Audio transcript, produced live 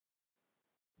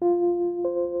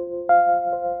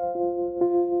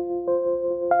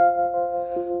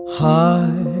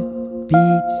Heart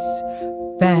beats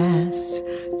fast,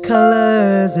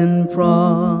 colors and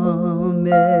promises.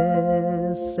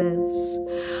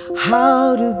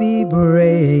 How to be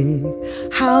brave?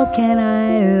 How can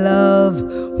I love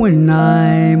when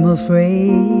I'm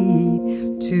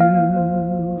afraid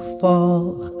to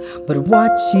fall? But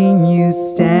watching you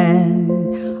stand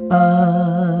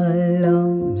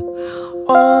alone,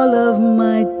 all of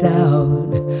my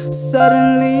doubt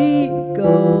suddenly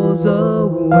goes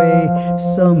away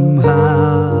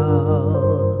somehow.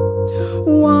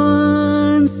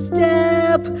 One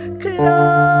step closer.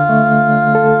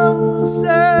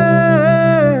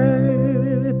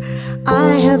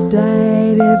 I have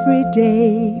died every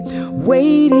day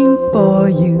waiting for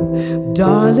you.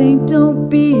 Darling, don't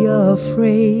be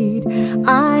afraid.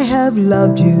 I have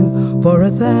loved you for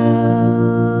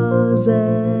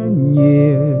 1,000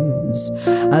 years.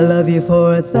 I love you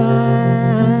for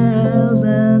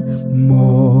 1,000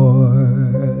 more.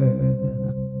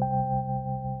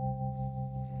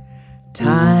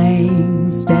 Time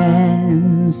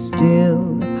stands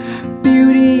still,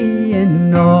 beauty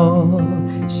in all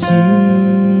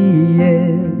she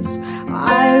is.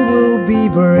 I will be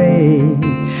brave,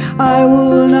 I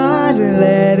will not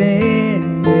let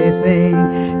anything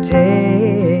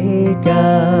take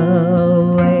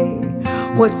away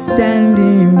what's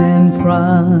standing in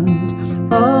front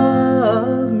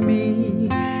of me.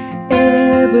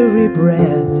 Every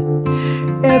breath,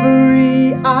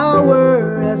 every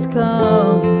hour has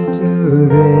come to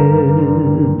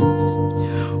this.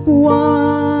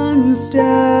 One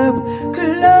step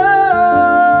closer.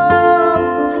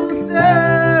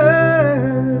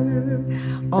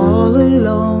 All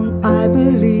along I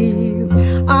believed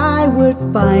I would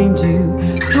find you.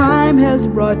 Time has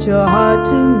brought your heart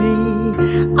to me.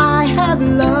 I have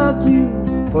loved you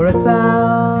for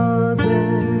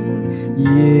 1,000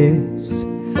 years.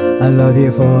 I love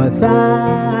you for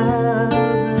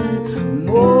 1,000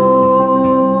 more.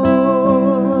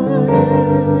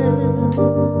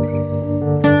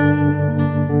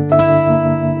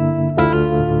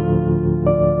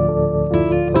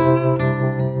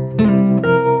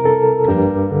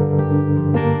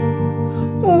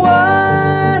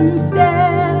 One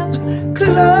step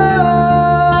closer.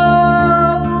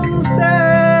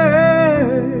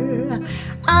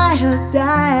 I have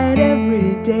died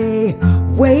every day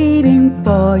waiting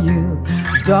for you.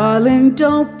 Darling,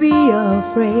 don't be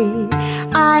afraid.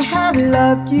 I have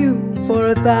loved you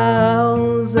for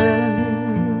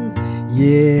 1,000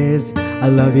 years. I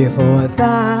love you for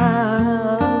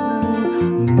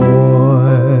 1,000 more.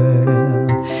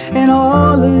 And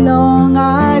all along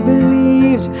I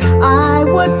believed I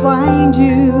would find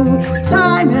you.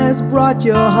 Time has brought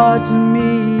your heart to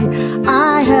me.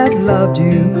 I have loved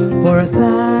you for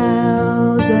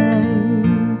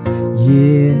 1,000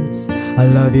 years. I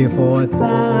love you for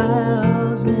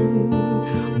 1,000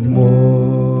 more.